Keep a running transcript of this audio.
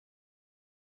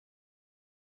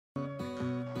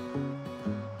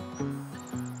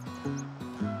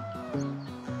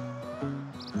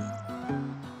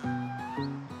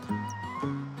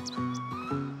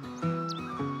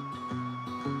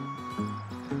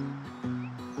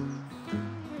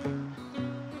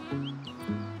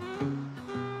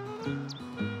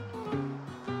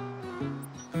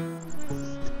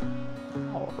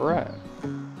Right.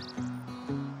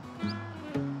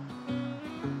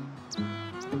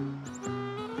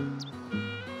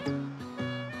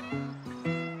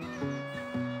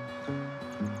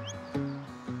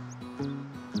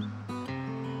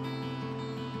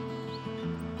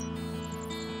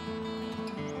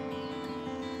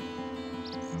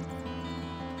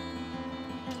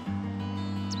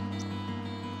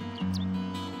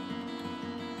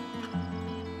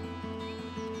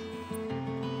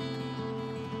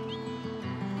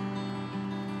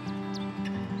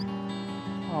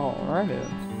 Alrighty.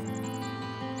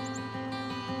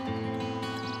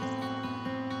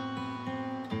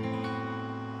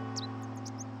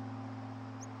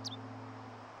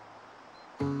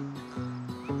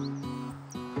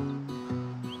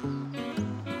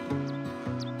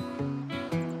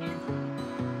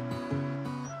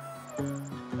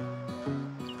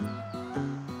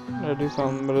 I'm gonna do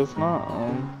something, but it's not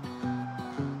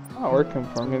working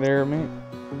for me there, mate.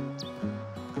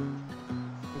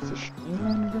 It's a stream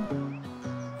manager.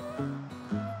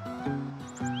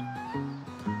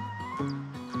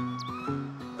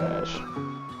 Gosh.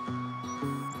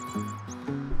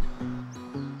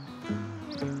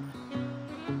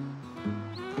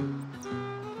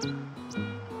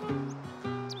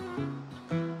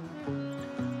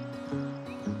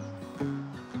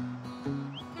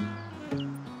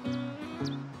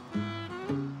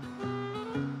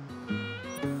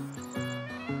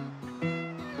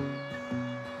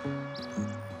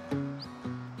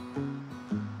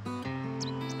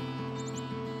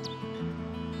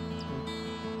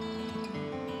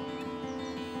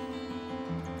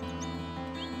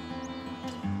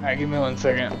 Alright, give me 1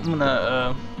 second. I'm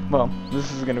gonna, well,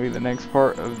 this is gonna be the next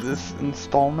part of this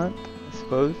installment, I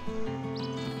suppose.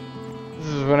 This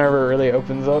is whenever it really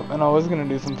opens up, and I was gonna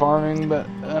do some farming, but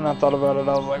then I thought about it,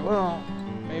 I was like, well,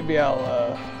 maybe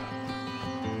I'll,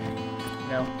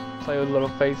 you know, play with a little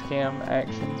face cam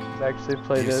action. Actually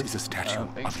play this. Is a statue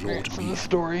of Lord in the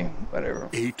story, whatever.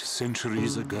 8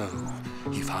 centuries ago,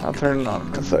 he founded I'll turn it on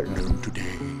in a second. known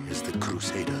today as the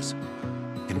Crusaders.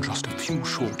 In just a few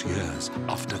short years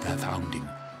after their founding,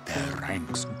 their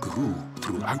ranks grew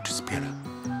throughout Spira.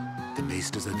 The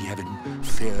Maesters of Yevon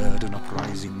feared an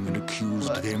uprising and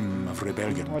accused them of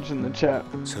rebellion. Watching the chat.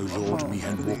 So Lord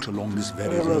Mihan walked along this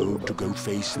very road to go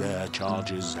face their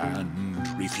charges and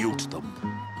refute them.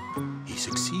 He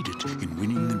succeeded in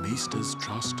winning the Maesters'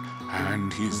 trust,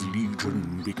 and his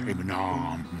legion became an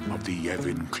arm of the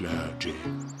Yevon clergy.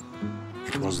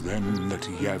 It was then that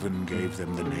Yevon gave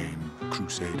them the name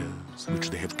Crusaders, which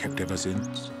they have kept ever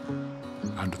since.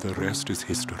 And the rest is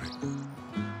history.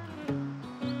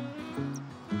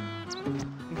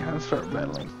 You gotta start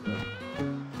battling.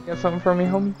 You got something for me,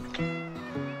 homie?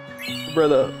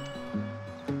 Brother.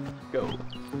 Go.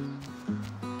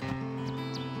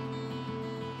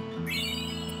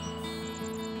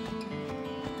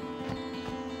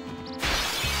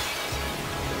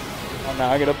 Oh, now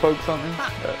I gotta poke something?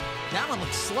 That one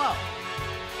looks slow.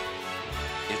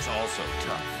 It's also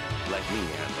tough. Let me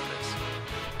handle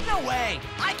this. No way!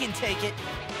 I can take it!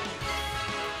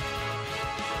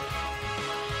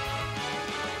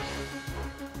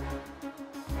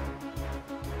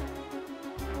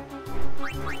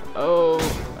 Oh,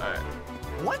 alright.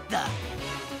 What the?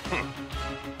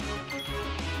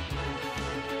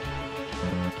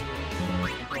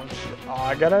 Oh,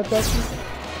 I gotta attack you?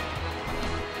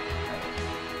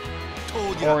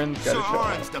 Told you, Orin's Sir gotta show up.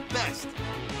 Orin's the best.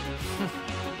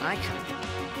 I can.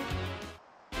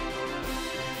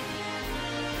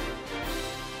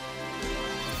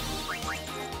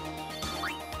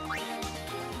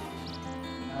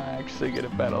 I actually get to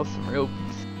battle some real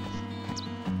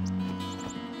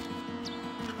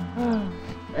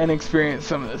and experience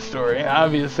some of the story.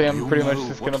 Obviously, I'm pretty much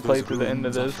just gonna play through the end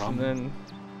of this and then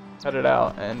cut it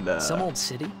out and Some old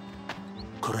city?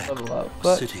 Correct. level up.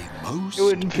 But City most it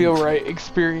wouldn't feel ancient. right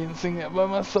experiencing it by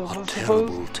myself, A I terrible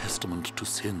suppose. testament to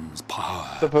sin's power.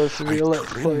 Supposed to be a I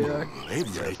let's play, tremble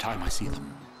every time I see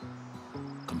them.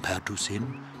 Compared to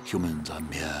sin, humans are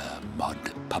mere mud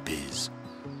puppies.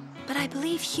 But I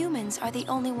believe humans are the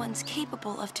only ones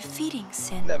capable of defeating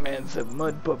sin. That man said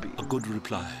mud puppy. A good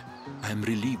reply. I am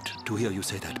relieved to hear you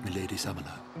say that, milady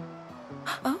Samala.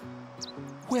 Oh?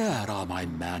 Where are my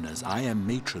manners? I am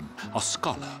matron, a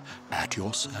scholar, at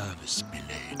your service,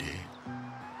 milady.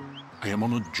 I am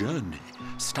on a journey,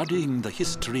 studying the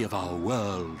history of our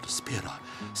world, Spira,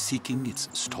 seeking its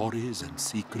stories and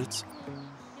secrets.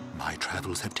 My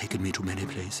travels have taken me to many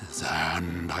places,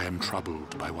 and I am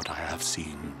troubled by what I have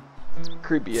seen.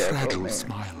 Creepy ass old Fragile man.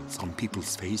 smiles on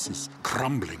people's faces,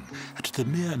 crumbling at the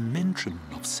mere mention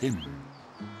of sin.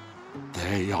 The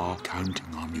They are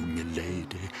counting on you, milady.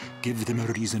 Give them a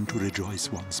reason to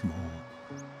rejoice once more.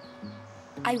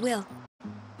 I will.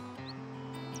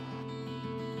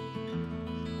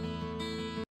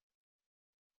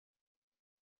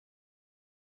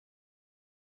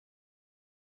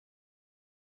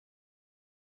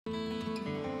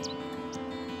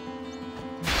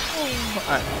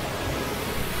 Alright.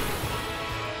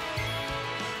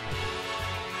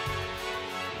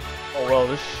 Oh well,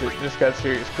 this shit just got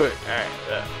serious quick. Alright,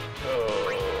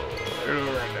 oh, there's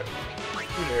a random.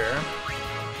 There.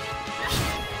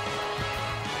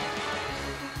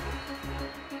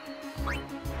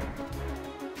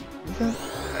 Is that?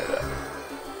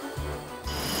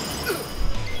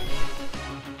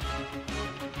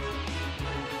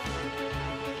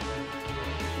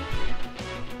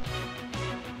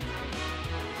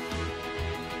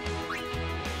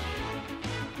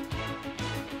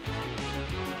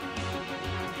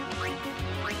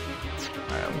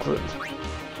 Alright, I'm close.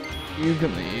 You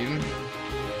can leave.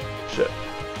 Shit.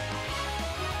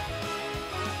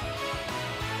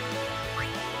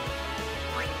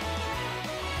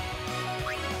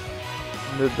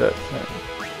 Did that thing.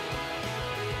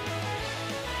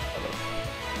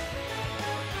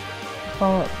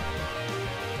 Oh.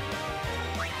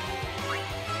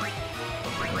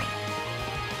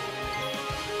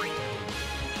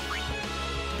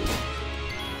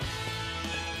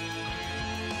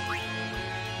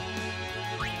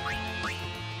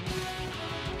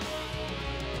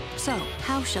 So,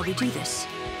 how shall we do this?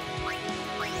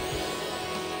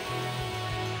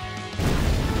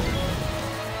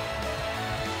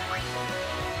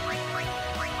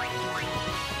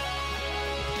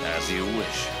 As you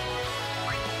wish.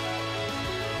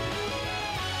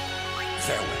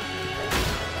 Farewell.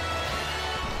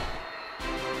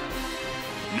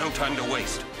 No time to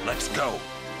waste. Let's go.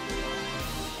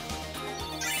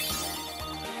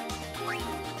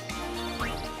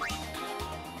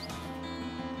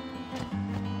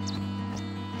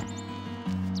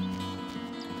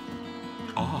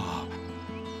 Ah,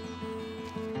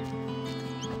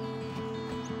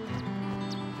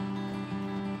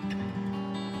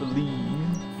 Believe.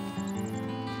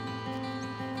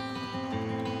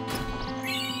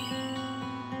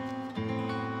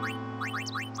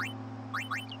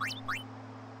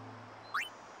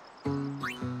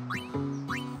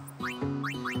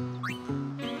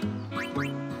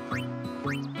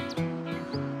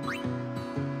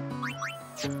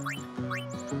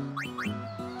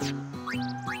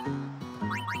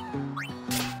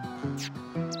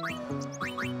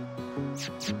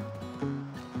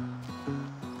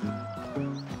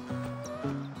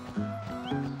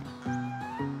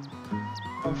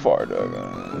 How far do I go?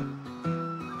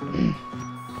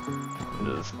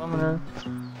 Into the summoner.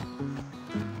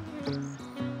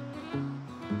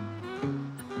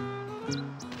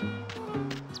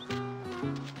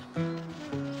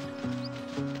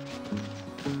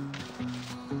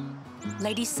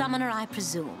 Lady Summoner, I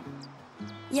presume.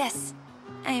 Yes,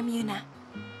 I am Yuna.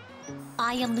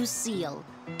 I am Lucille,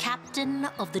 captain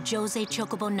of the Jose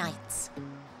Chocobo Knights.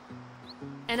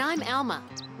 And I'm Alma.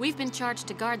 We've been charged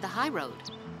to guard the high road.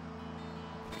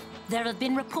 There have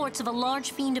been reports of a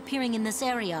large fiend appearing in this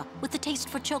area with a taste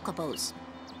for chocobos.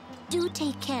 Do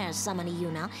take care, Summoner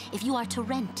Yuna, if you are to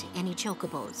rent any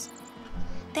chocobos.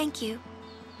 Thank you.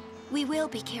 We will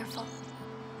be careful.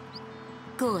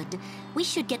 Good. We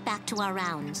should get back to our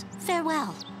rounds.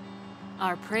 Farewell.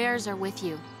 Our prayers are with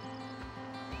you.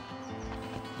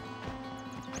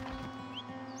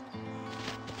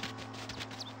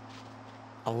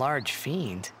 A large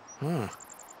fiend?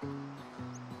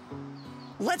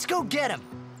 Let's go get him!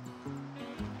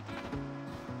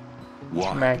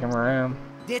 Why? Smack him around.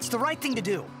 It's the right thing to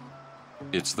do.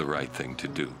 It's the right thing to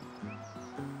do.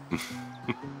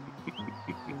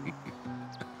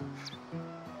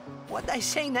 What'd I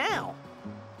say now?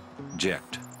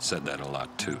 Jecht said that a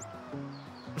lot too.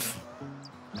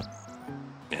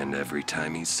 And every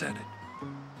time he said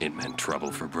it, it meant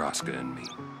trouble for Braska and me.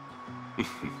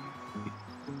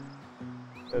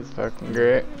 That's fucking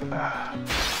great.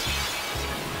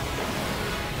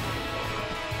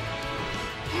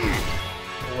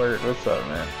 Alert, what's up,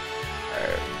 man?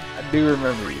 Alright, I do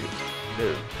remember you.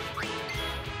 Dude.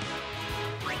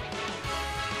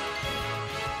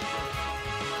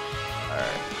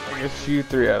 Alright, I guess you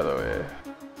three out of the way.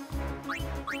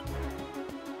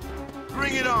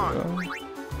 Bring it on!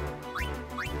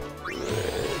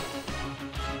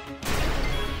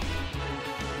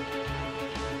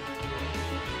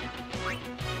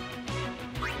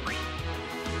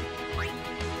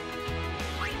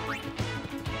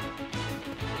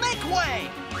 Make way!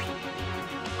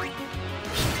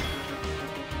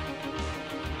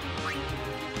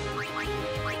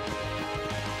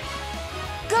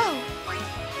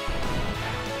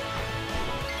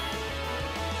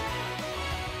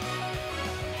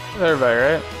 Everybody,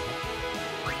 right?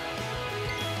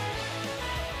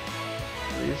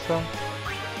 Lisa?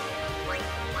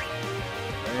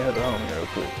 Let me head home real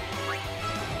quick.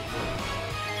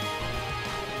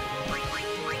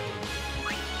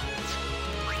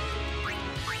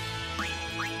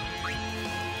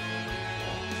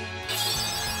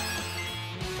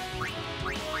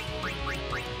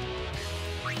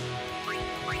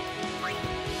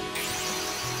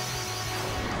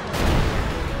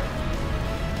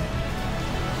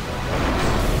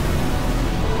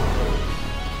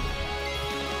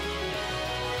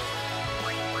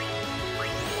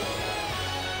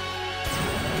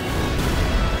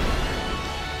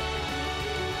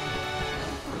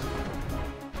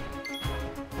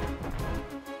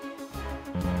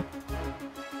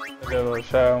 Do a little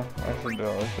show. I should do a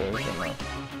little show, shouldn't I?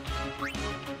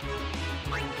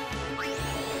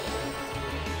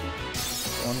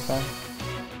 One time.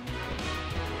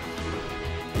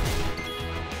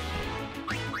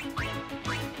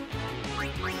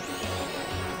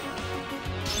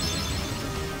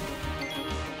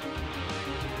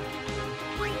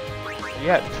 You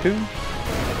got two?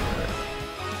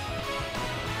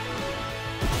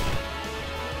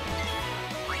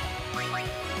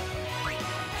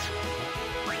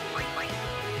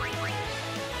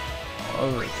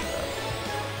 Oh,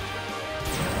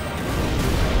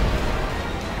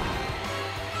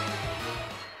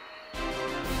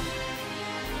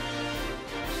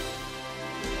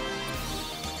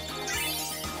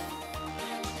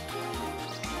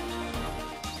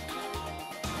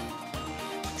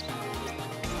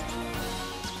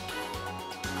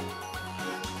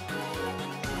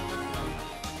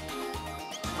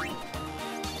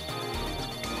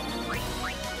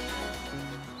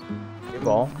 good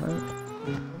ball, right?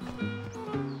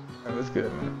 That was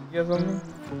good, man. You guys on me?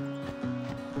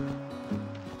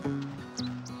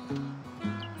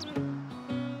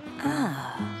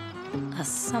 Ah, a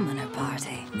summoner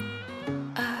party.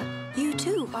 You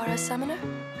too are a summoner?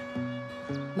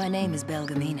 My name is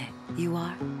Belgamine. You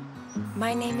are?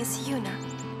 My name is Yuna.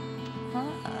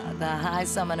 Ah, the High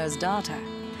Summoner's daughter.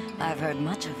 I've heard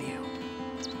much of you.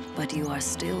 But you are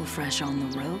still fresh on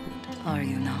the road, are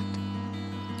you not?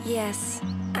 Yes,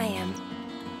 I am.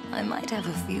 I might have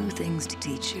a few things to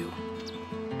teach you.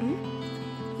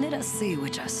 Let us see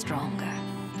which are stronger.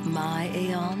 My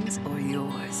Aeons or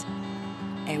yours?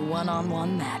 A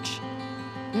one-on-one match.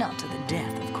 Not to the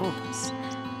death, of course.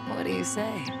 What do you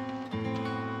say?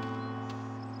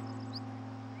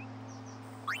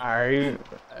 I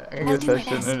guess I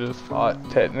shouldn't have just fought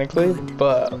technically,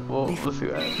 but we'll see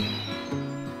what happens.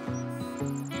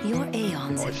 Your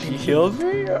Aeons Oh, have she been heals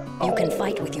healed. me? You can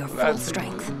fight with your full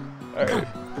strength. Alright.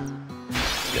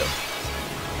 Yep.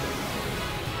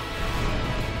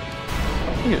 I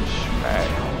get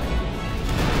smacked.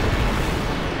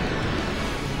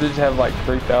 Did you have like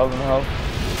 3,000 health?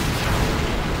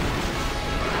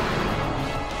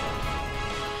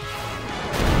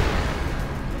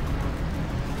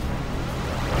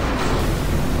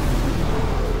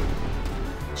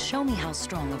 Show me how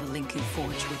strong of a link you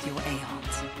forged with your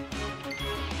Aeons.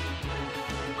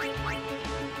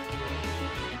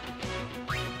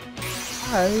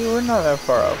 We're not that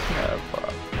far off. Not that far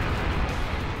off.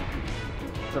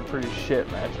 It's a pretty shit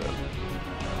matchup.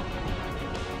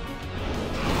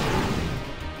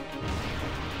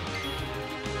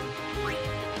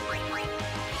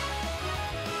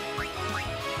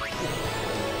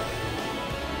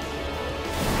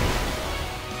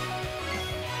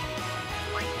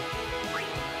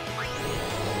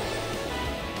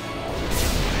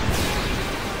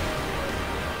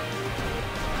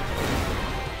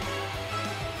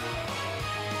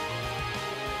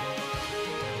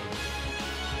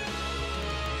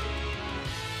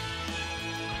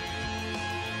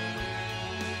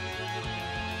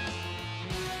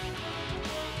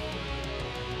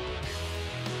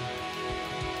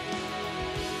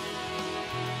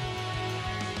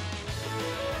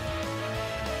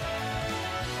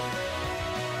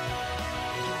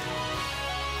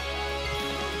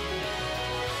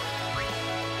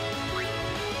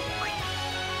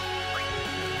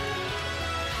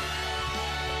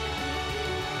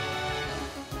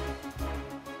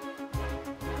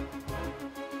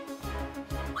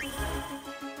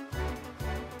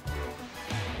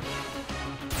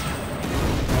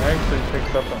 Actually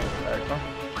picked up on the attack, huh?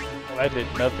 Well, that did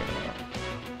nothing.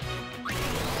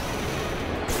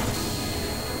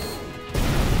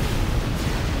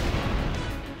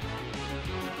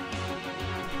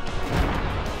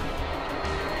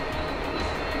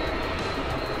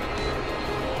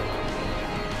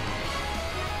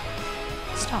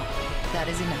 Stop. That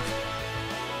is enough.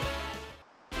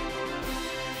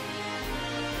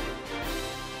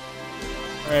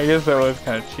 I guess that was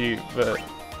kind of cheap, but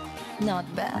Not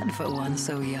bad for one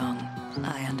so young.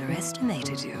 I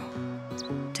underestimated you.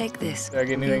 Take this. did I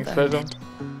get anything You've earned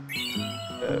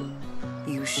special? it.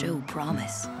 You show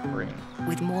promise. Green.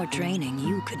 With more training,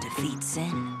 you could defeat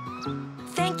Sin.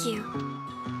 Thank you.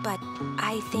 But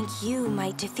I think you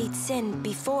might defeat Sin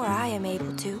before I am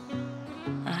able to.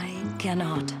 I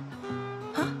cannot.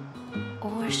 Huh?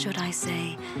 Or should I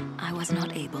say, I was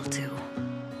not able to.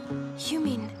 You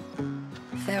mean...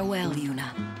 Farewell, Yuna.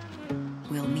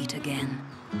 We'll meet again.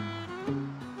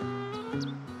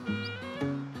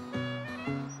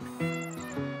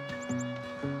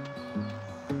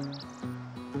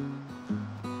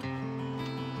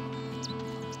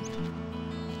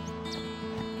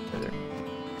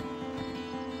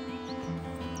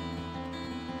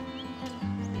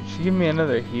 Did she give me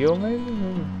another heal, maybe?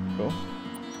 Cool.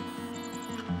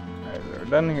 Alright, we're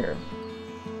done here.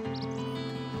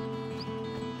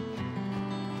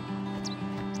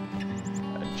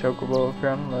 Chocobo up here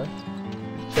on the left.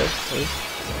 Chest, please.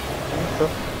 So,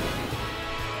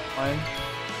 fine.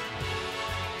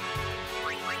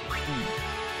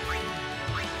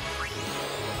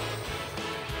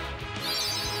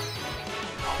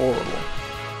 Horrible.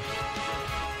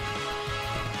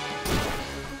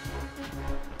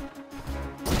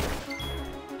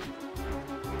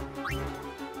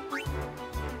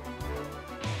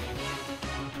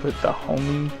 Put the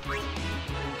homie.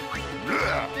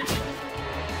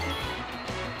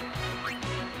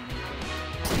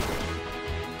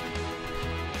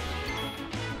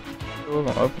 We're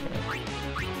gonna open it.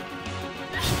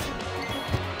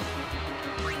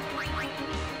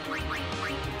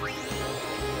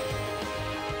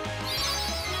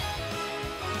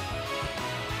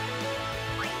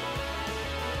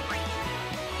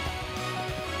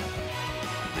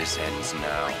 This ends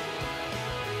now.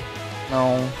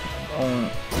 No,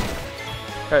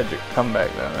 tried to come back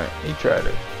then, right? He tried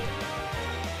it.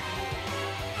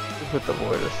 He put the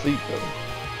boy to sleep though.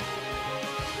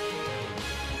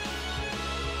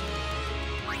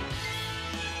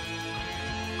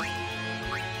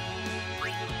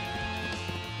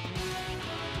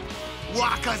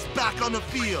 Waka's back on the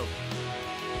field.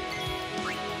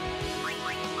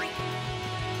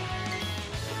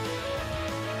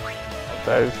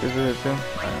 That is because of it too.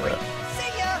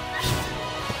 See ya!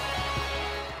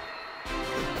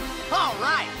 All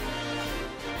right.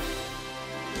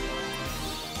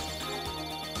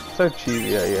 So cheesy,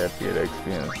 yeah, you have to get XP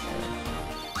in this game.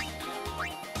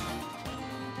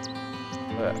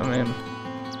 But, I mean,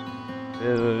 it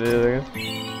is what it is, I guess.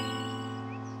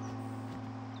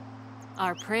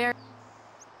 Our prayer.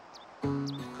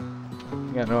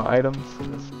 You got no items?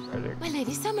 That's tragic. My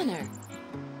Lady Summoner.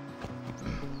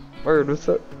 Word, what's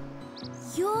up?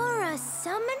 You're a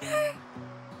summoner?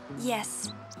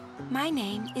 Yes. My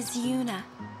name is Yuna.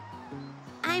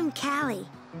 I'm Callie.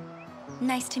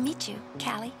 Nice to meet you,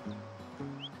 Callie.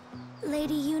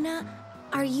 Lady Yuna,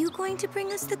 are you going to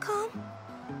bring us the calm?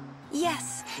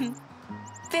 Yes.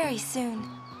 Very soon.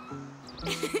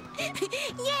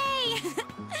 Yay!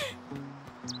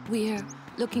 We're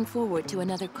looking forward to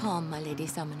another calm, my Lady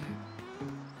Summoner.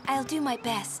 I'll do my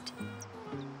best.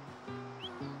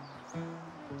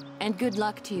 And good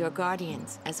luck to your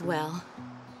guardians as well.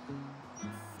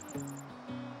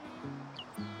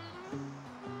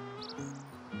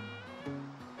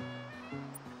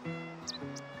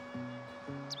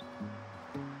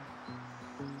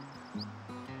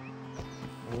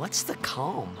 What's the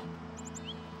calm?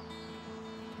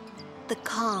 The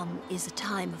calm is a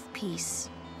time of peace.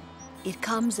 It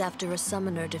comes after a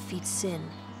summoner defeats Sin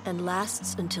and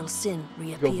lasts until Sin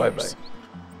reappears. Go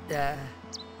bye-bye.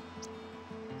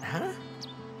 Huh?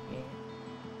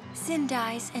 Sin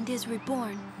dies and is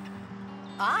reborn.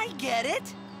 I get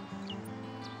it.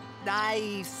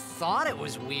 I thought it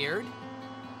was weird.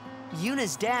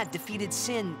 Yuna's dad defeated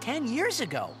Sin 10 years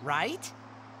ago, right?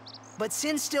 But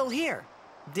Sin's still here.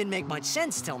 Didn't make much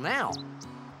sense till now.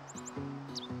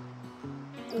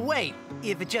 Wait,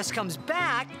 if it just comes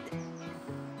back...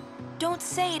 Don't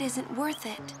say it isn't worth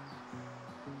it.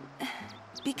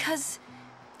 Because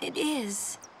it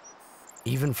is.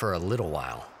 Even for a little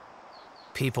while,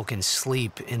 people can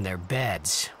sleep in their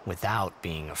beds without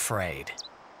being afraid.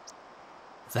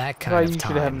 That kind of You should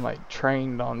have him time like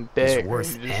trained on deck. is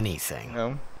worth just, anything. You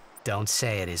know? Don't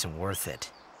say it isn't worth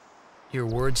it. Your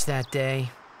words that day,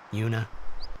 Yuna,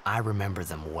 I remember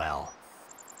them well.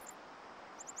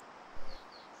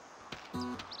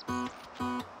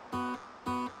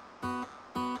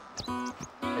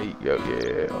 There you go,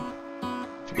 yeah.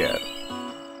 What you got?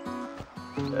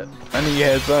 I knew you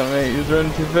had something, mate. You was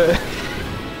running too fast.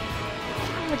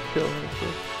 I'm gonna kill him.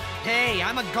 Hey,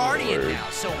 I'm a guardian Word. now,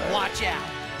 so watch out.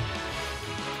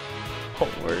 Oh,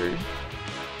 word.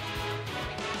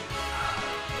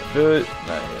 Do it.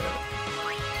 Not yet.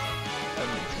 That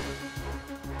makes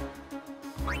sense.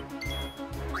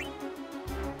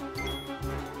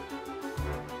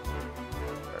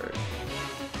 Word.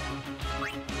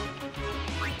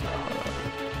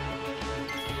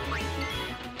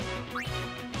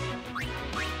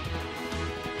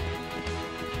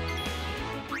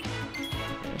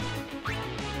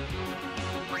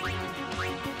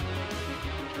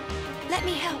 Let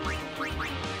me help.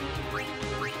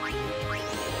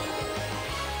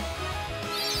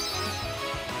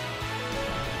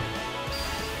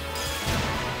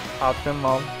 Pop them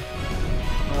off.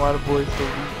 Why the boys so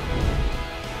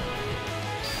weak?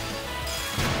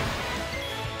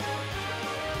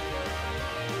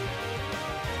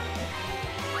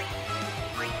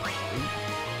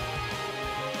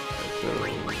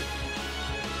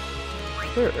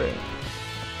 Sure.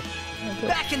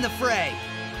 Back in the fray.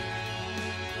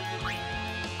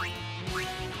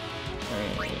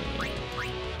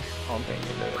 I don't think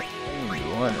you do it. You do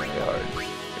one really hard.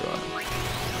 Do one.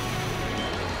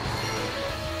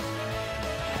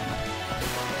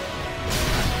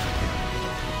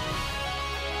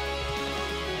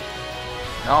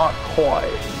 Not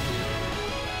quite.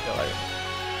 Like,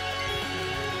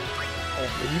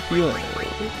 oh, are you feeling it a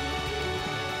little bit?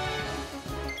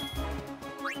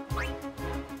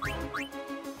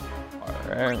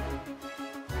 Alright.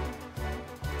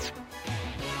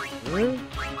 Really?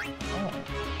 Oh.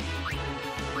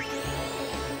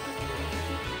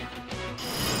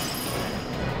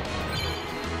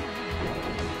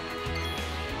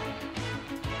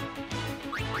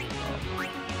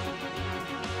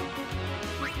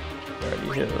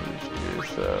 Already hit over here,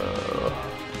 so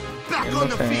Back in on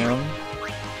the the field.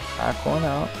 fam. Back one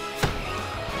out.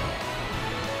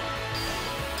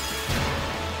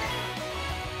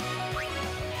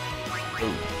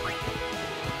 Ooh.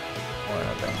 One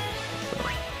of them. So,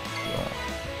 yeah.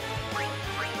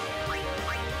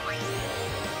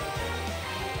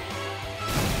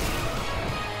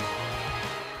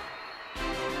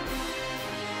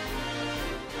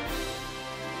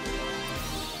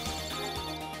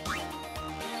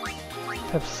 I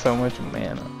have so much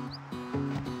mana.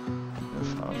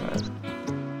 That's not nice.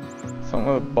 Something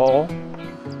with a ball.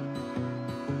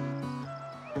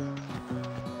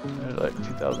 There's like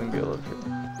 2,000 gil up here.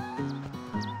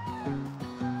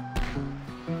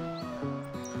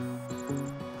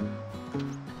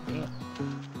 Damn.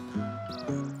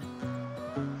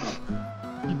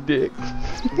 You dick.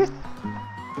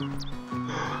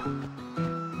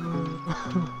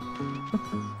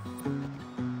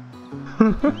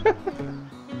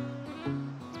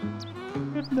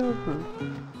 Good number.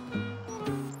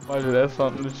 Why is that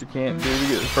something that you can't do to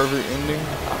get the perfect ending?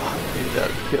 Ah, he's out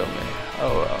to kill me.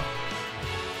 Oh well.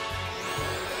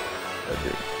 That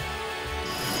did.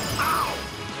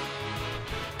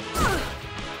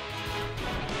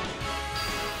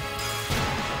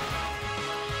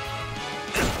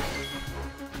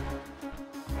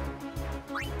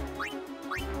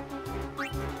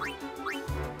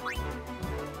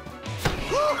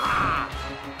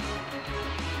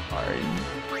 All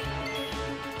right.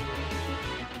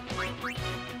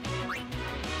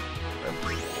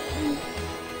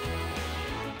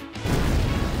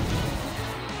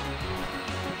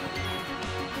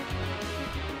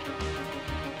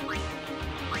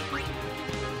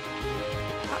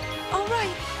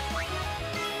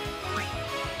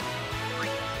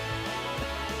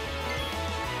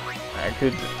 I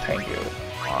could just tank it.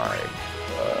 Alright,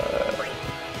 but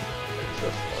it's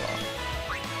just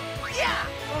Yeah.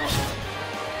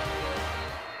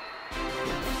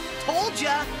 Told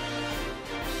ya.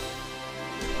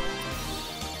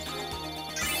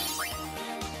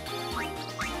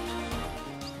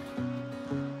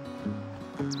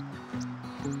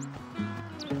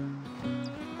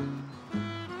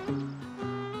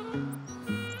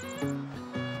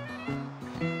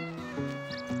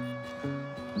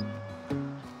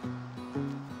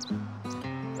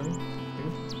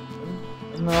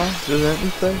 no, doesn't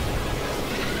it say?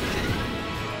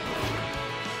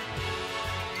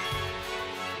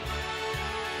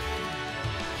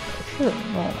 Sure,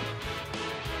 no.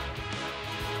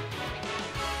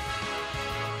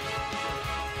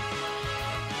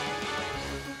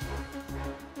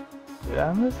 Did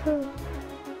I miss it?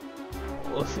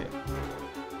 We'll see.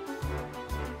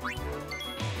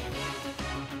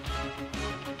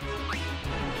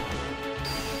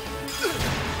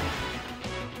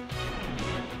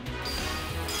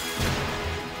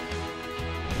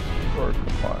 Or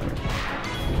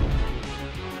fire.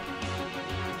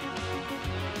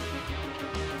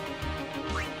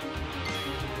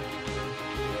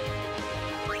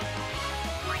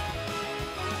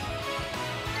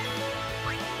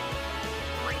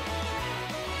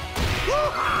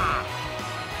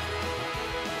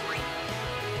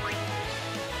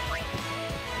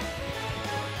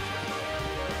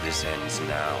 This ends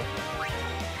now.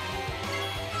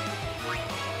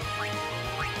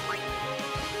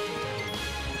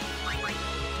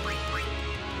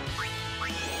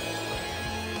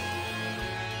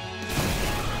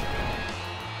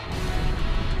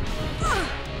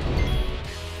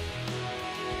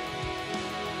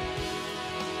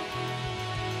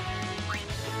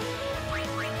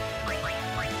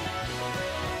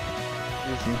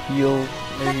 Some heals,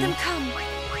 maybe. Let them come.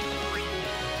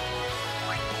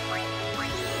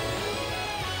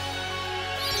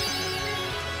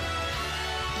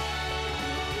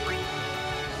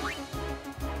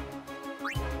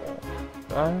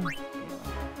 I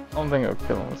don't think I'll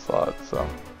kill him with slots, so.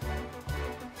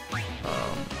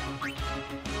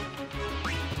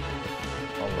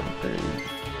 I'll let him freeze.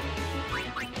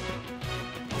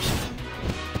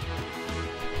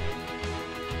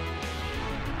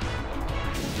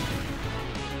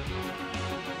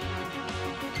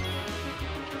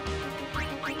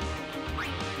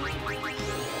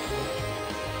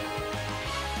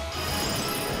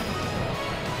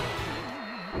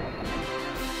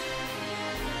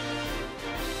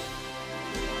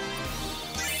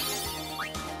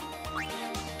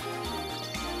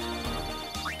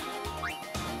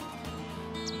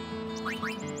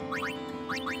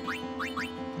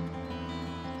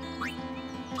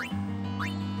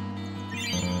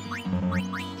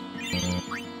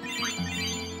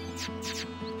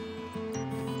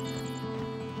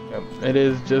 Yep, it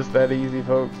is just that easy,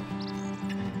 folks.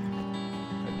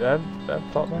 That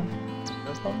taught me?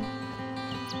 That taught me?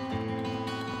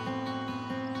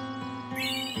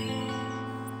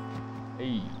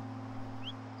 Hey.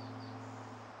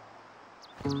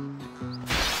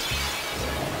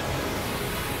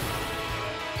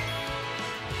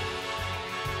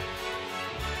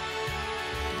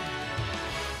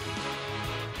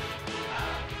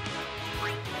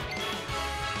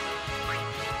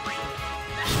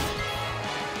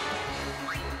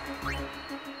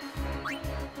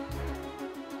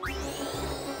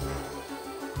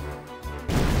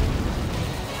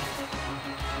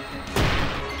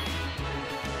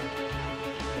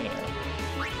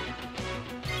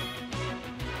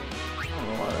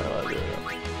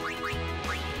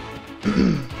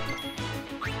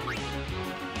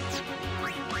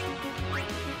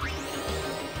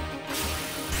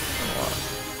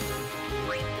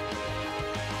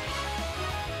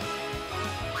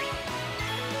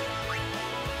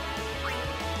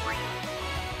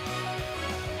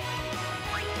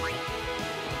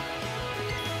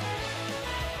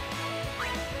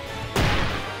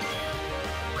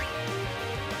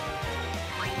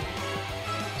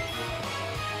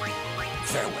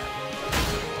 Farewell.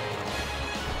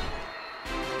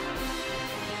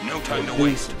 No time to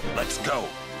waste. Let's go.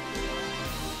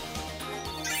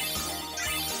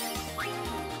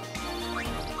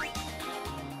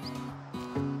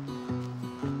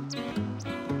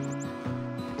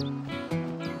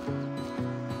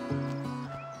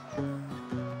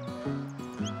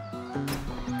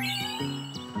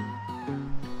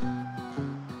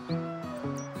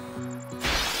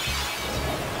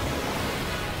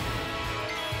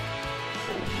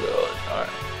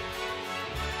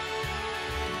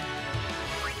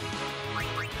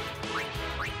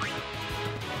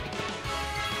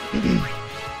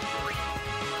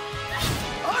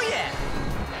 Oh yeah!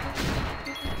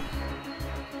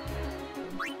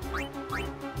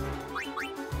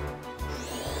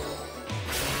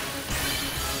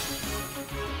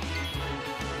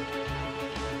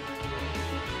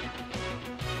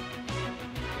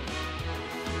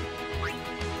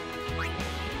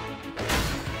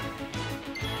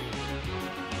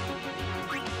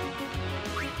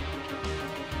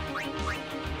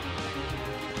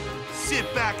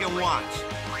 Sit back and watch.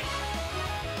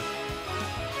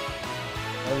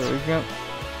 Oh, we can.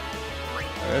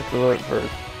 I have to look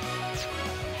first.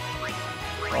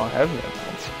 Oh, I have that.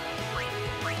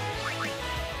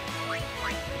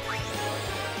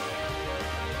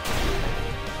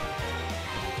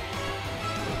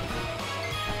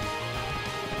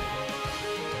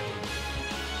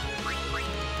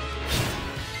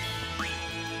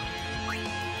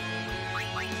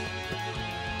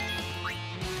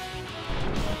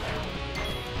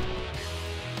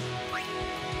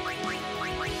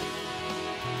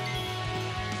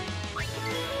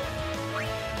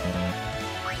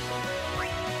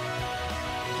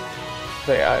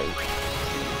 Say I.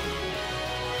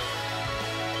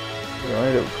 You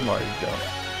only do. Come on, you don't.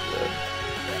 Good.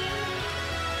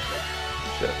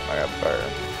 Shit, I got fire.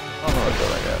 I don't know what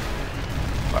else I got.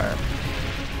 Fire.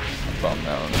 That's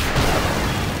unknown.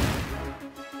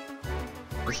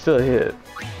 It's still a hit.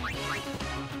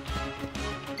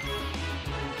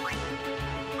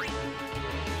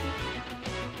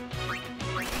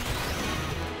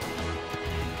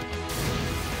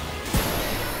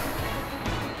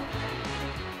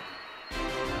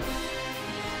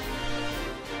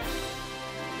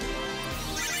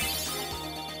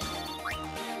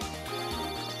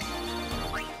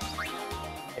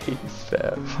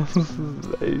 A-Staff. This is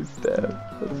A-Staff.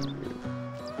 That's weird.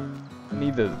 I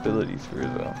need those ability spheres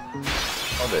though.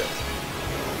 Oh damn.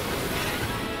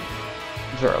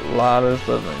 These are a lot of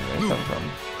stuff that they come from.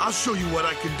 I'll show you what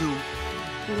I can do.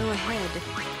 Go ahead.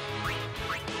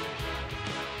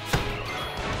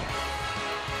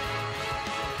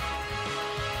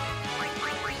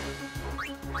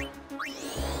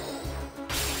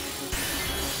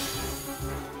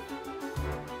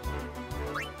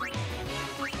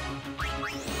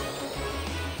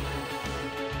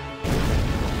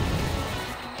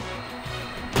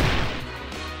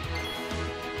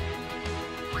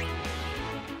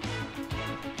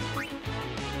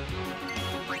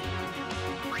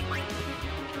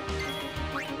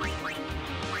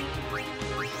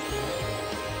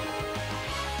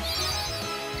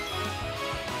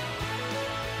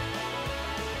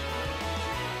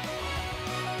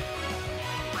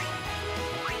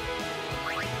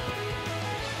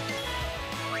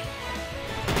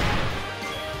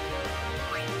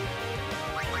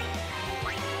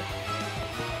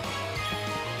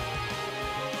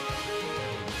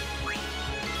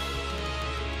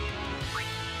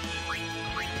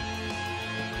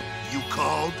 You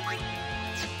called?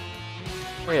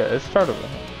 Oh yeah, it started with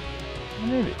him.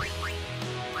 Maybe.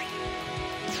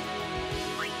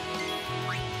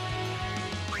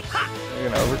 Are you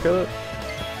gonna overkill it?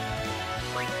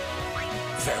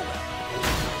 Farewell.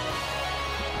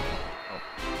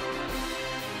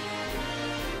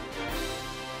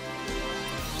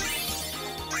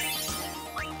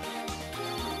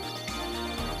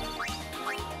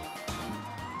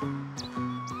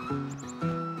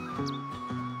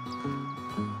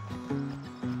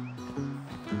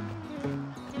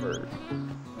 Or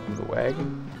the wagon?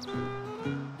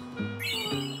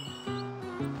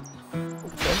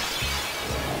 Okay.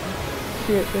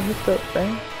 Shit, they hooked up,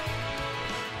 bang.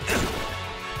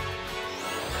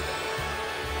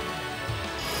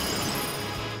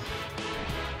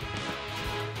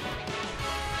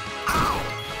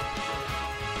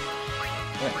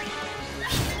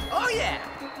 Oh yeah!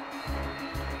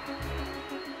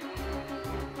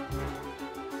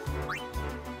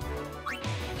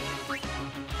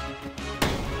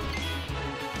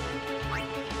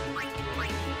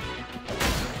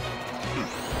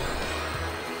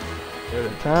 At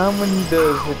the time when he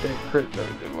does hit that crit though,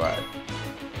 dude, why?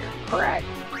 Crack!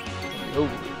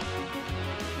 Over.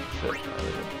 Shit,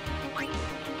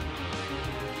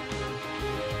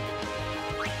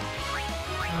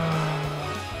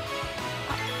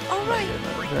 All right.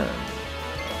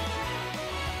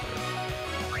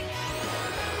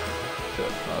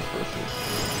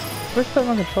 Switch up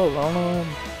my controller, I don't know.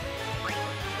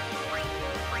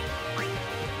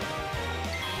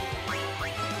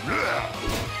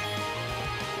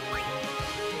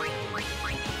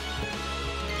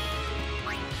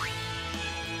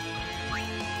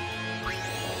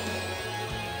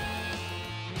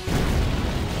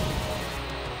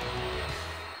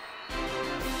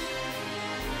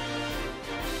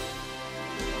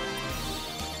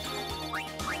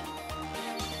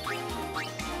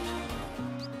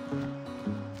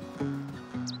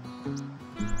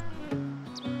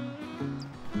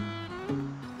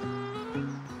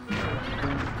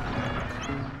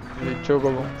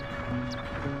 Chocobo.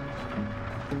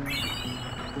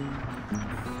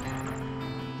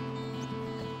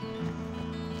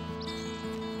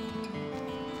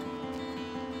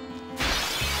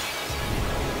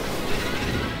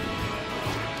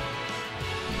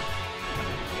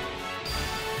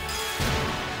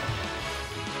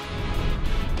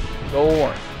 Go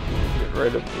on. Get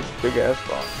rid of this big ass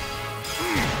bomb.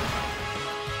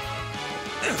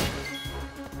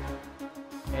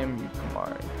 Damn you,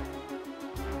 Kamari.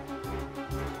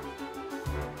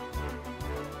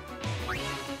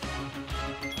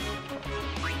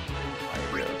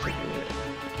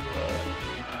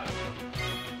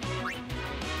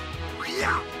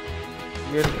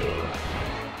 Good.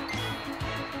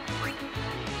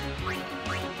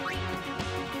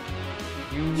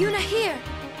 Yuna here.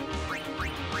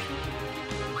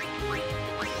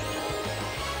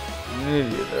 An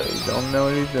idiot, though. He don't know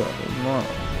what he's doing. He's wrong.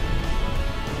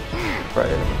 Probably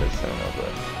hit him with this soon,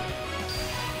 but.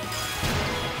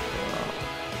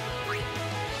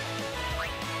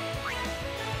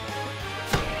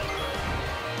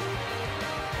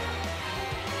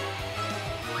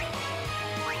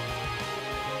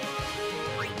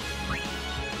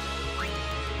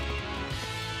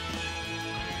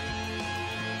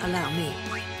 Allow me.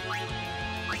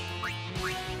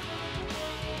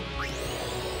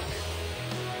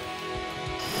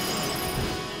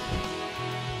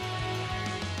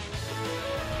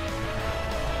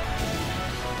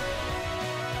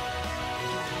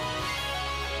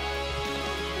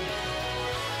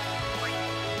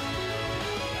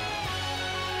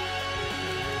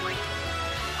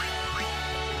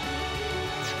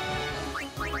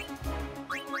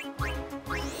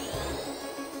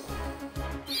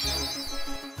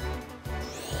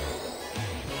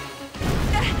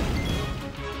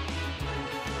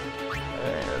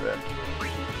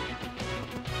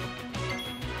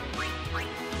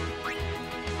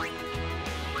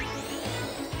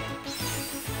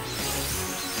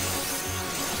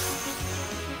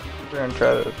 We're gonna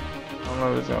try this. I don't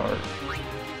know if it's gonna work.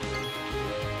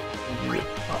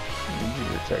 Need you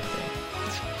to check me.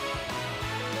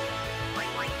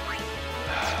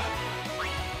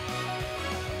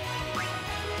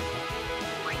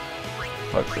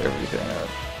 Fucks everything up.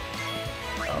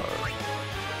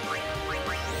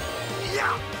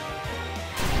 Yeah.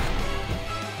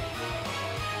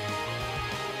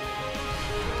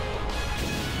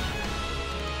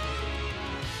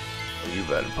 You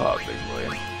better pop, big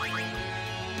boy.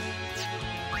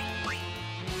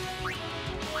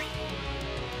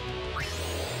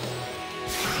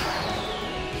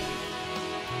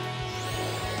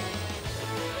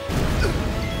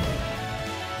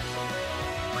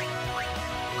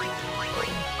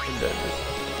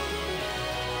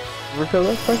 Rico,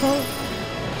 let's fuck out.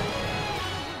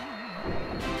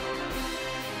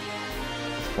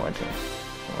 Disappointing.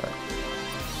 Alright.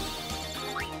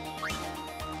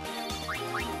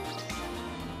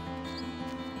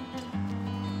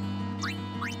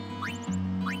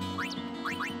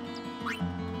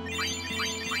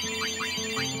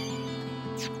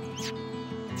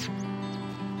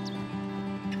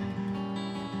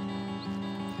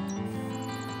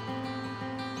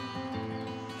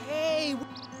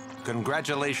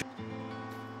 Congratulations.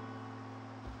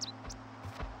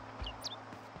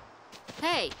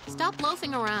 Hey, stop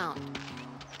loafing around.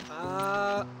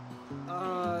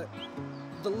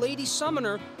 The Lady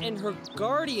Summoner and her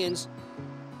guardians...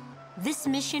 This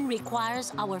mission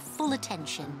requires our full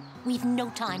attention. We've no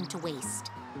time to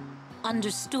waste.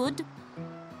 Understood?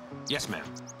 Yes, ma'am.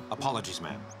 Apologies,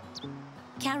 ma'am.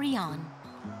 Carry on.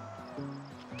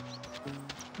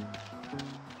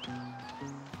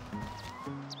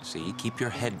 See, keep your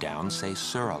head down, say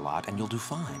sir a lot, and you'll do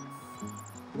fine.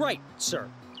 Right, sir.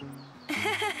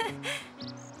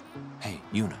 Hey,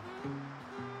 Yuna.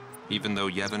 Even though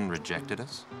Yevon rejected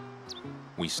us,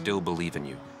 we still believe in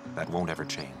you. That won't ever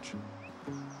change.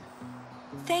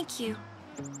 Thank you,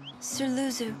 Sir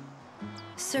Luzu,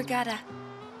 Sir Gata.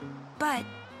 But,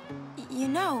 you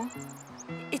know,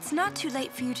 it's not too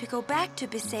late for you to go back to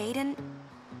Besaid and...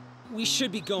 We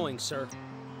should be going, sir.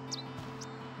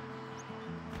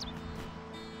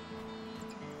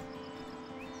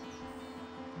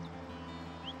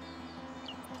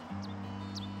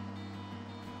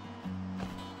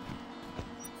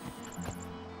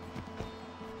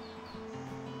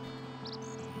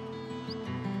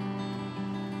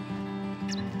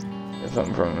 Get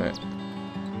something from it.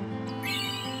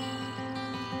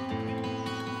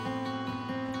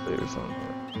 There's something.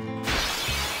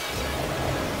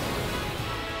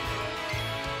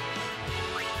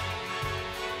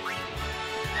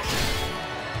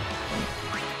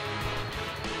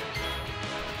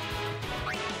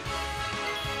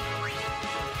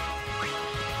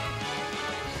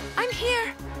 I'm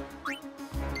here!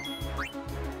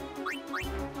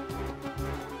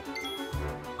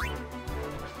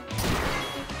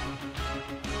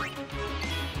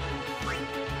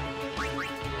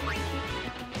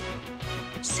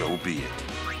 So be it.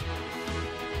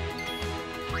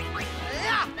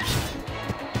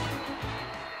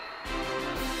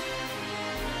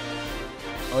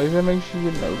 Always gotta make sure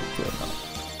you know the kill now.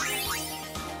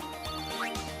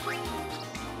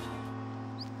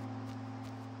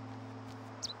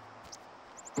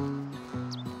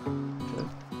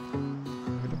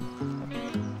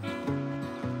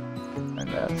 And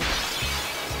that's...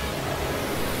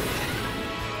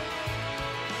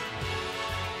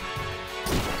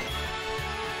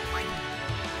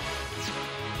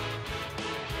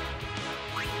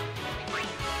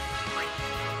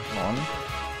 on.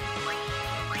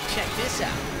 Check this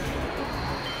out.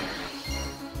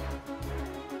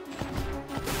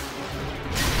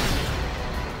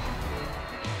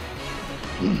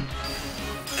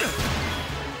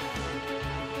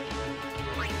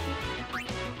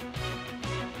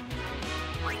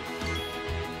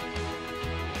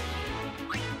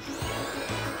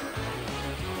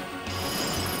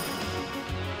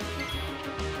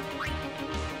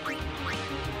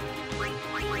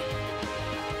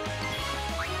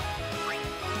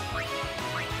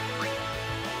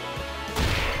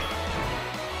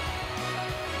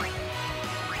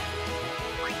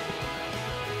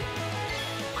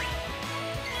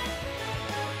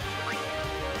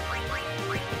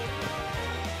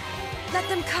 Let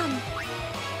them come.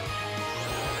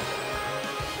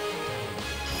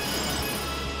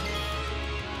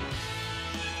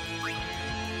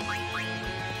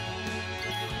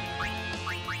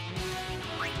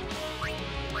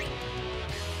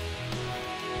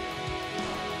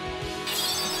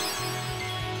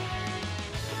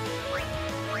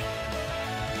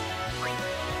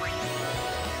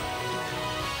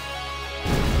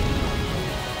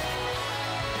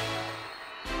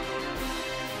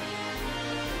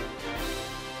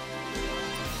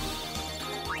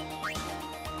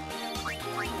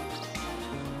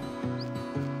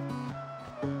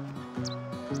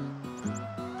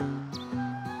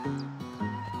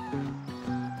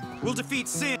 We'll defeat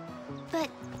Sin. But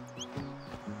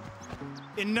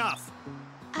Enough.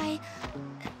 I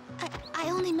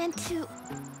only meant to...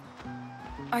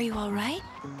 Are you all right?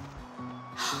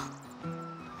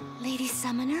 Lady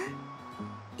Summoner?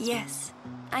 Yes,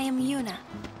 I am Yuna.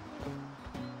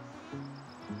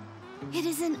 It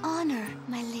is an honor,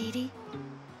 my lady.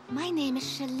 My name is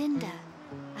Shalinda.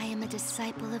 I am a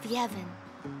disciple of Yevon.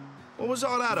 What was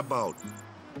all that about?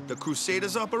 The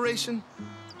Crusaders operation?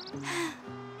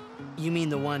 You mean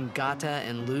the one Gata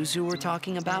and Luzu were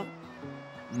talking about?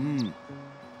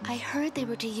 I heard they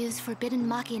were to use forbidden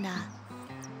machina.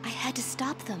 I had to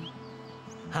stop them.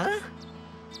 Huh?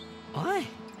 Why?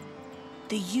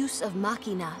 The use of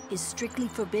machina is strictly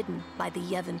forbidden by the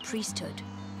Yevon priesthood.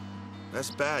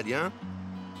 That's bad, yeah?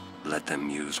 Let them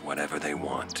use whatever they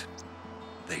want.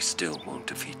 They still won't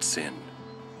defeat Sin.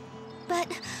 But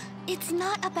it's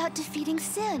not about defeating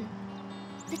Sin.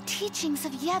 The teachings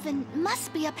of Yevon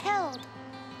must be upheld.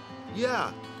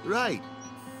 Yeah, right.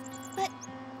 But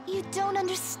you don't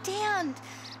understand.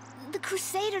 The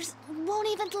Crusaders won't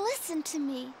even listen to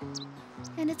me.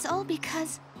 And it's all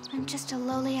because I'm just a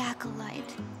lowly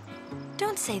acolyte.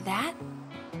 Don't say that.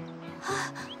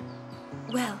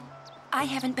 Well, I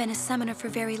haven't been a summoner for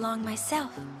very long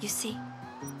myself, you see.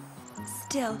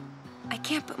 Still, I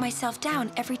can't put myself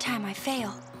down every time I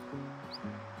fail.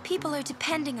 People are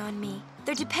depending on me.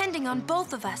 They're depending on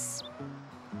both of us.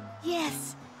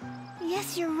 Yes.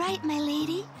 Yes, you're right, my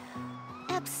lady.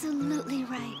 Absolutely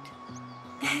right.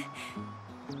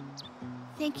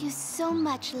 Thank you so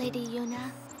much, Lady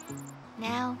Yuna.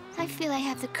 Now, I feel I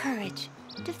have the courage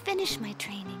to finish my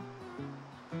training.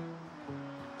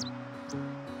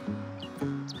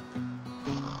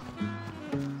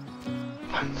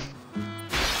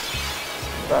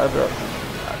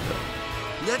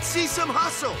 Let's see some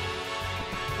hustle.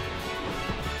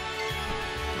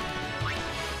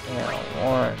 Yeah,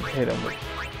 Warren hit him with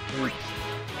roots.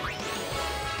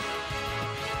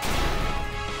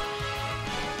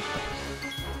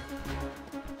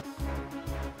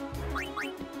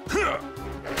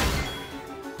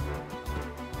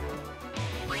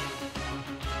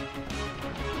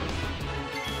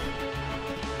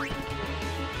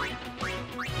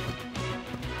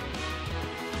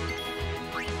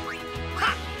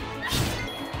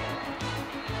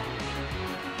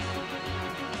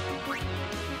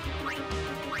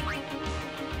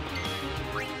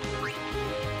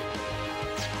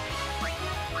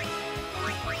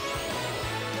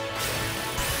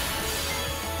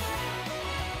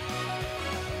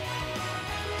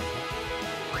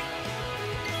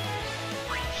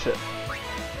 Shit.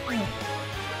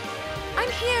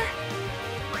 I'm here.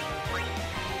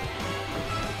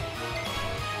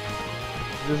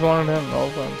 Just wanted him the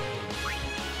whole time.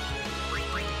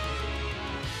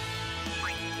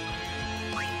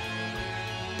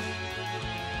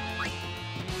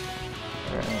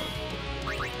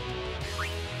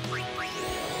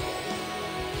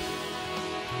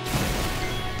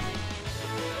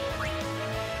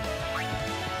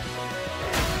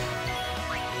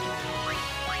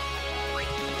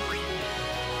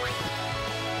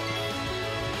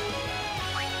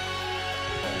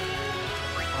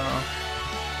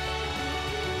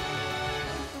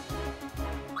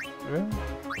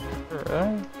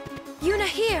 Yuna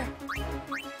here.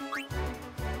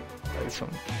 Like some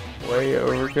way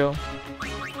overkill.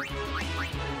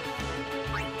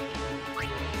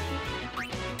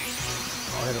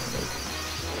 Oh, I don't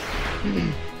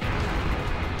know.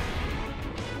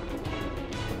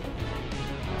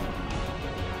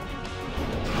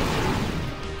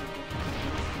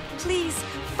 Please,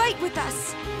 fight with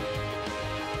us.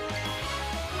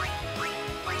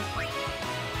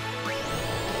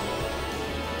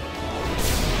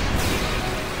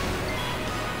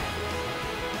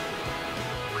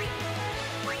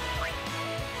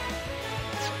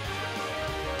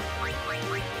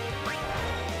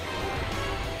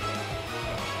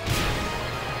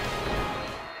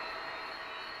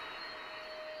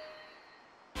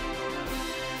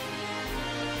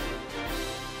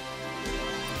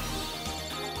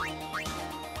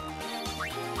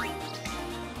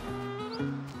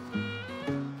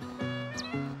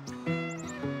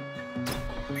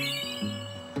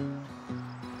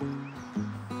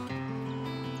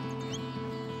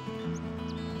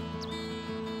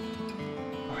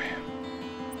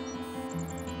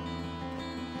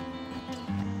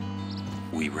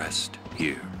 We rest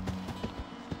here.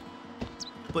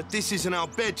 But this isn't our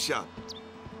bed shop.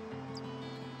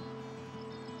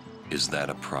 Is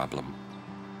that a problem?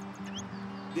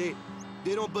 They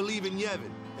don't believe in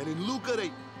Yevon. And in Luca, they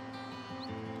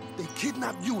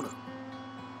kidnapped Yuna.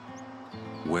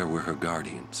 Where were her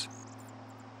guardians?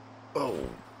 Oh.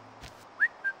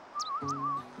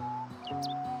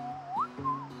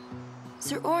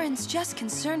 Sir Orin's just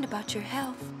concerned about your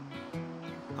health.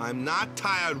 I'm not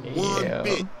tired one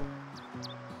bit.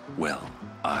 Well,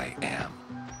 I am.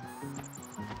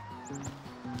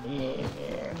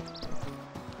 Yeah.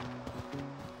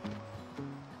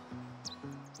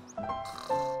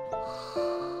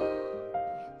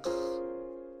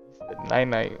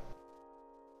 Night-night.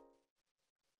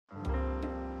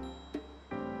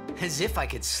 As if I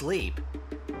could sleep.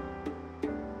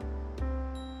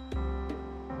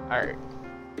 Alright.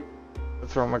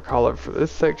 That's what I'm gonna call it for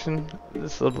this section,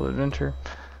 this little adventure.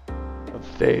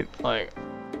 Update, like...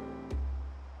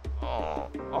 Oh,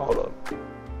 hold up.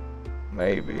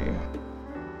 Maybe.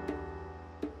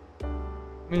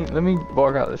 Let me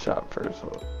walk out the shop first.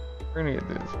 We're gonna get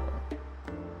through this one.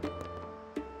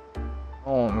 I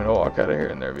don't want me to walk out of here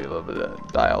and there be a little bit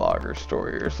of dialogue or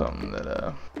story or something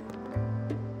that,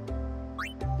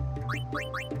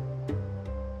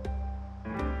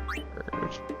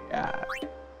 yeah.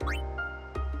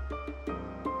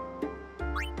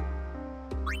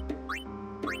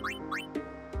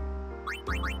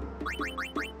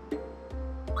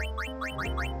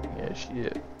 Yeah,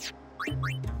 shit.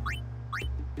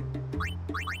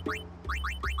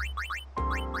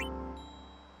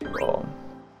 Well.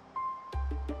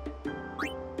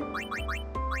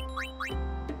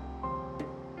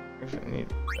 If I need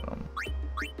them.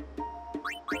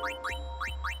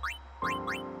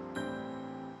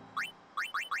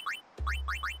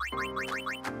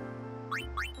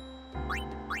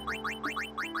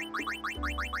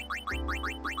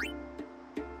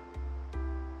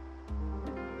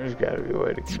 There's gotta be a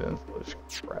way to condense this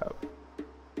crap.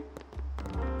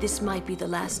 This might be the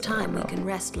last time we can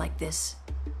rest like this.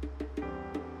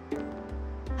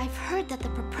 I've heard that the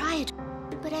proprietor,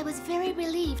 but I was very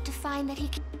relieved to find that he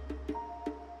can...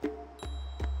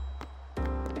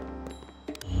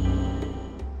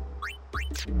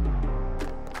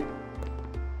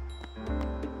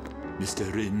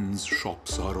 Mr. Rins'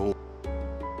 shops are all...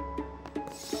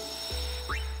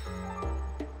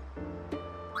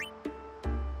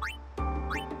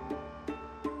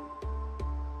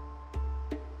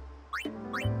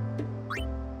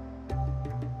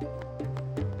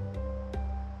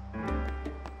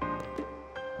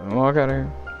 Walk out of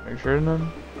here. Make sure there's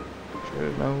none. Make sure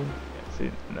there's no. Yeah,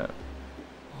 see, no.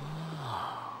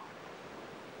 Oh.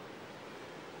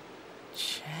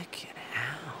 Check it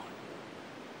out.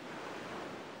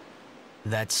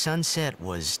 That sunset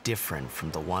was different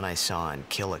from the one I saw in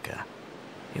Kilika.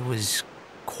 It was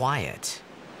quiet,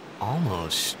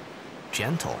 almost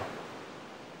gentle.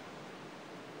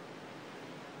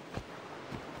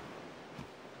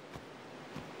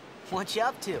 What you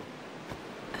up to?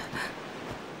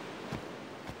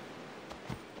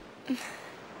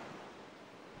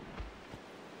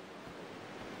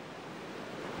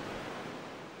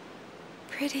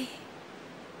 Pretty.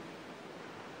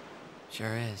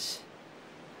 Sure is.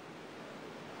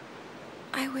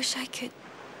 I wish I could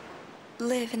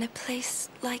live in a place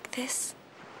like this.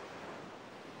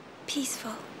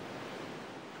 Peaceful.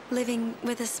 Living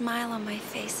with a smile on my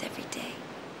face every day.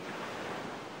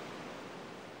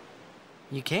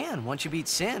 You can, once you beat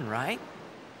Sin, right?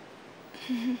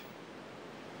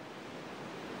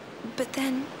 But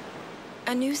then,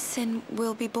 a new Sin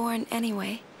will be born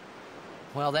anyway.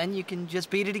 Well, then you can just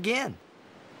beat it again.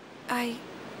 I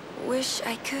wish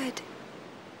I could.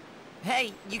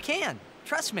 Hey, you can.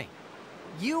 Trust me.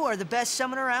 You are the best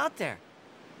summoner out there.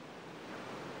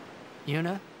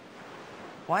 Yuna,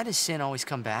 why does Sin always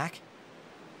come back?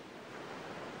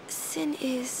 Sin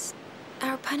is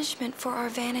our punishment for our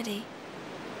vanity.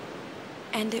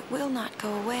 And it will not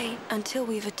go away until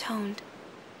we've atoned.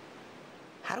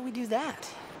 How do we do that?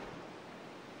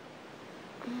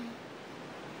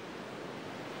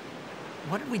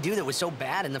 What did we do that was so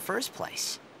bad in the first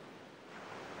place?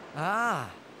 Ah,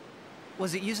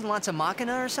 was it using lots of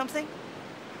Machina or something?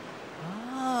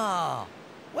 Oh,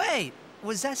 wait,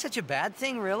 was that such a bad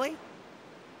thing, really?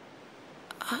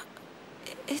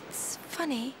 It's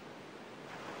funny.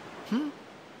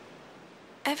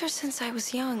 Ever since I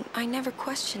was young, I never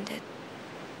questioned it.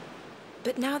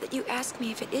 But now that you ask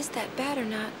me if it is that bad or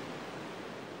not,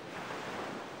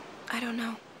 I don't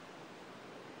know.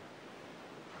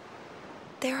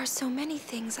 There are so many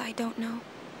things I don't know.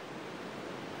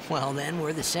 Well, then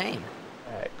we're the same.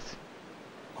 X.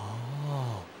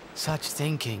 Oh, such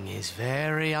thinking is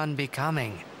very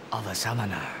unbecoming of a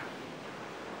summoner.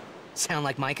 Sound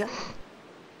like Micah?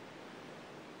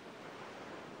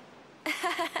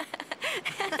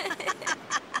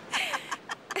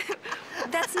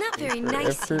 That's not very for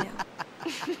nice, you effort.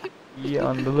 know. Yeah,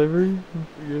 on delivery.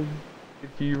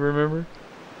 If you remember.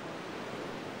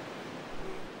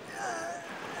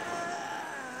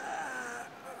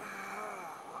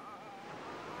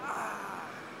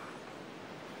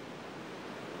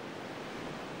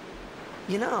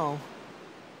 You know,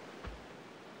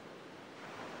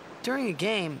 during a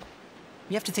game,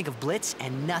 you have to think of Blitz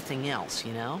and nothing else,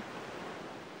 you know?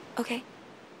 Okay.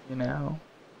 You know.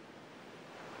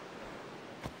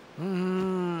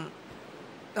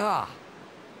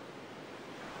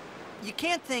 You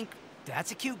can't think,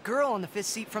 that's a cute girl on the 5th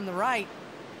seat from the right.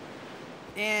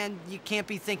 And you can't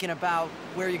be thinking about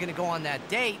where you're gonna go on that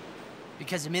date,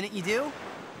 because the minute you do,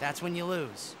 that's when you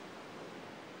lose.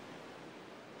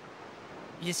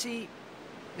 You see,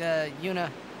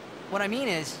 Yuna, what I mean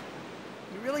is,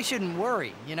 you really shouldn't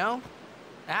worry, you know?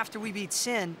 After we beat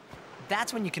Sin,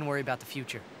 that's when you can worry about the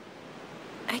future.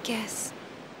 I guess.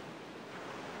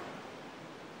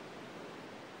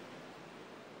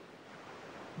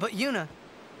 But Yuna,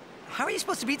 how are you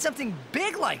supposed to beat something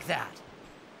big like that?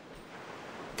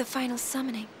 The final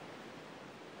summoning.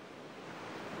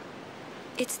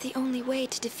 It's the only way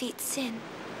to defeat Sin.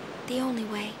 The only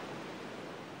way.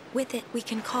 With it, we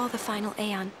can call the final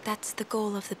Aeon. That's the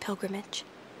goal of the pilgrimage.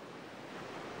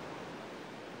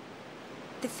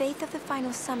 The faith of the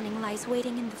final summoning lies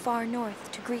waiting in the far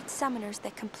north to greet summoners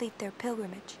that complete their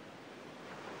pilgrimage.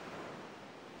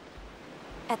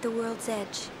 At the world's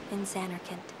edge in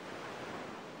Xanarkand.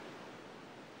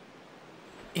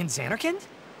 In Xanarkand?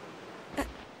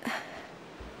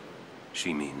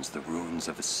 She means the ruins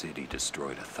of a city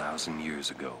destroyed 1,000 years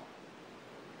ago.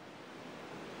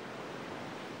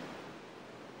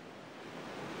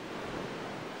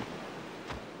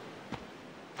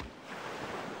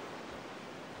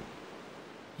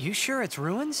 You sure it's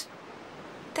ruins?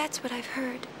 That's what I've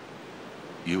heard.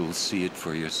 You'll see it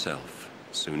for yourself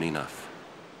soon enough.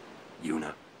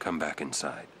 Yuna, come back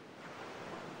inside.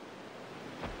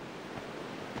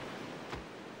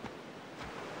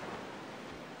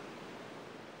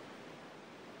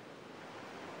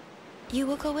 You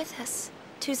will go with us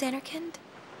to Xanarkand?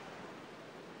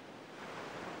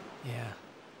 Yeah,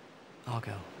 I'll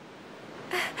go.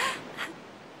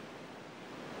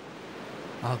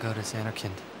 I'll go to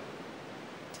Xanarkand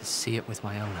to see it with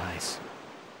my own eyes.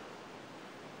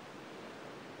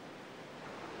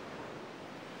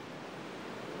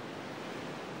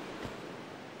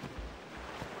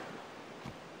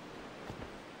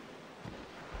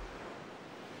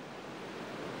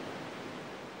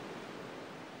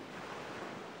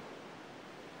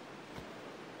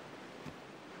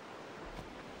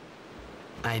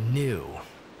 I knew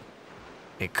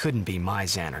it couldn't be my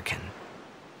Xanarkand,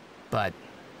 but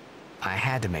I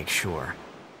had to make sure.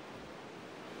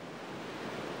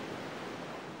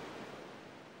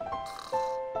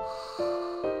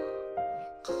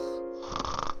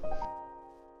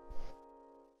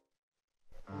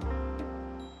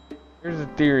 Here's a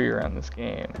theory around this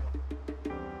game.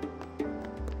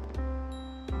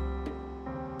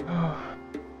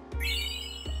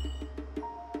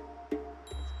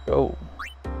 Let's go.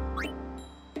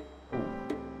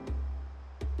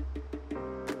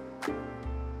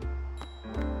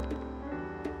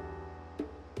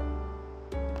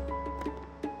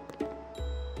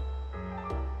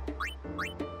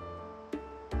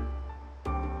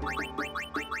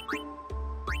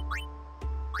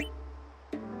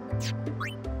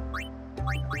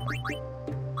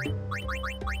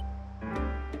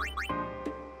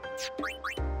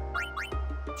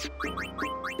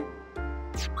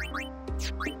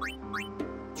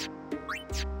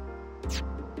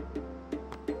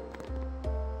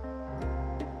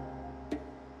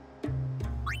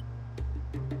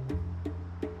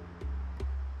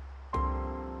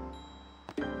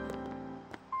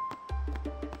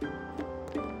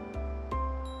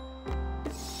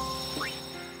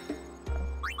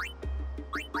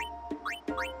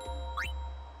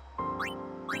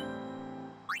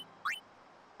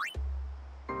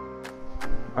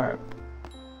 Alright.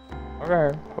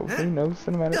 Okay, hopefully no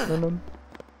cinematic random.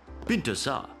 Winter,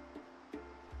 sir.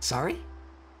 Sorry?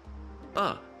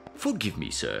 Forgive me,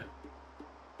 sir.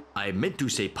 I meant to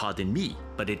say pardon me,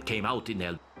 but it came out in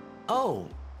El... Oh,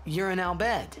 you're in Al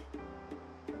Bhed.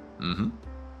 Mm-hmm.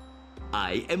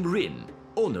 I am Rin,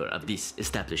 owner of this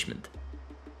establishment.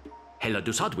 Hela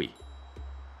du Sadwi.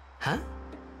 Huh?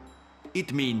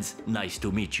 It means nice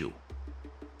to meet you.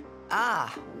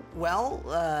 Ah,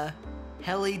 well,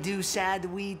 Heli do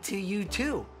Sadwi to you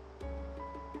too.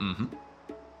 Mm-hmm.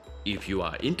 If you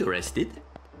are interested,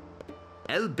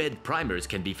 El Bhed primers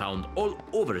can be found all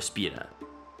over Spira.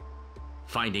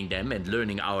 Finding them and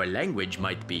learning our language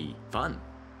might be fun.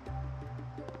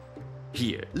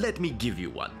 Here, let me give you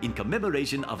one in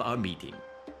commemoration of our meeting.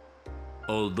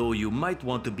 Although you might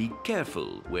want to be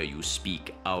careful where you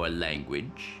speak our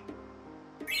language.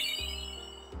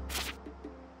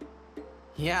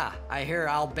 Yeah, I hear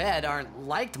Albed aren't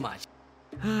liked much.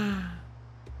 A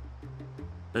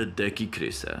Deki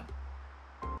Krisa.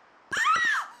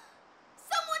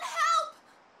 Someone help!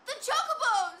 The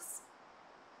chocobos!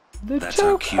 That's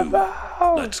our cue.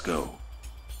 Let's go.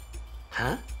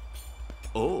 Huh?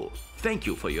 Oh, thank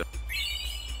you for your...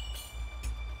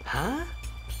 Huh?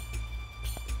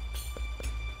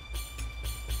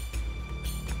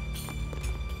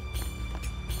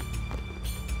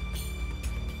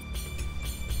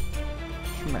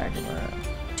 Smack him around.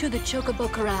 To the Chocobo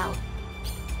Corral.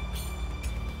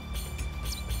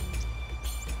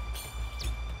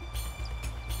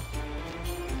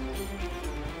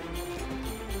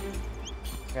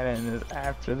 Gotta end this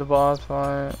after the boss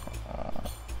fight.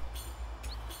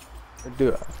 Or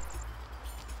do I?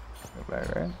 Go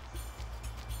back, right?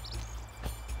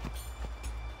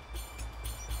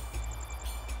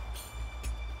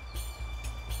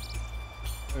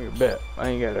 Okay, bet. I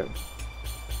ain't gotta.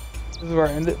 This is where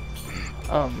I end it.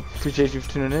 Appreciate you for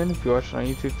tuning in. If you're watching on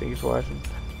YouTube, thank you for watching.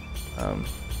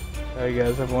 You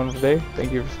guys have a wonderful day.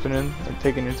 Thank you for spending and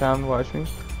taking your time to watch me.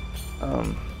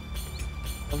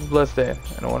 Have a blessed day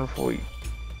and a wonderful week.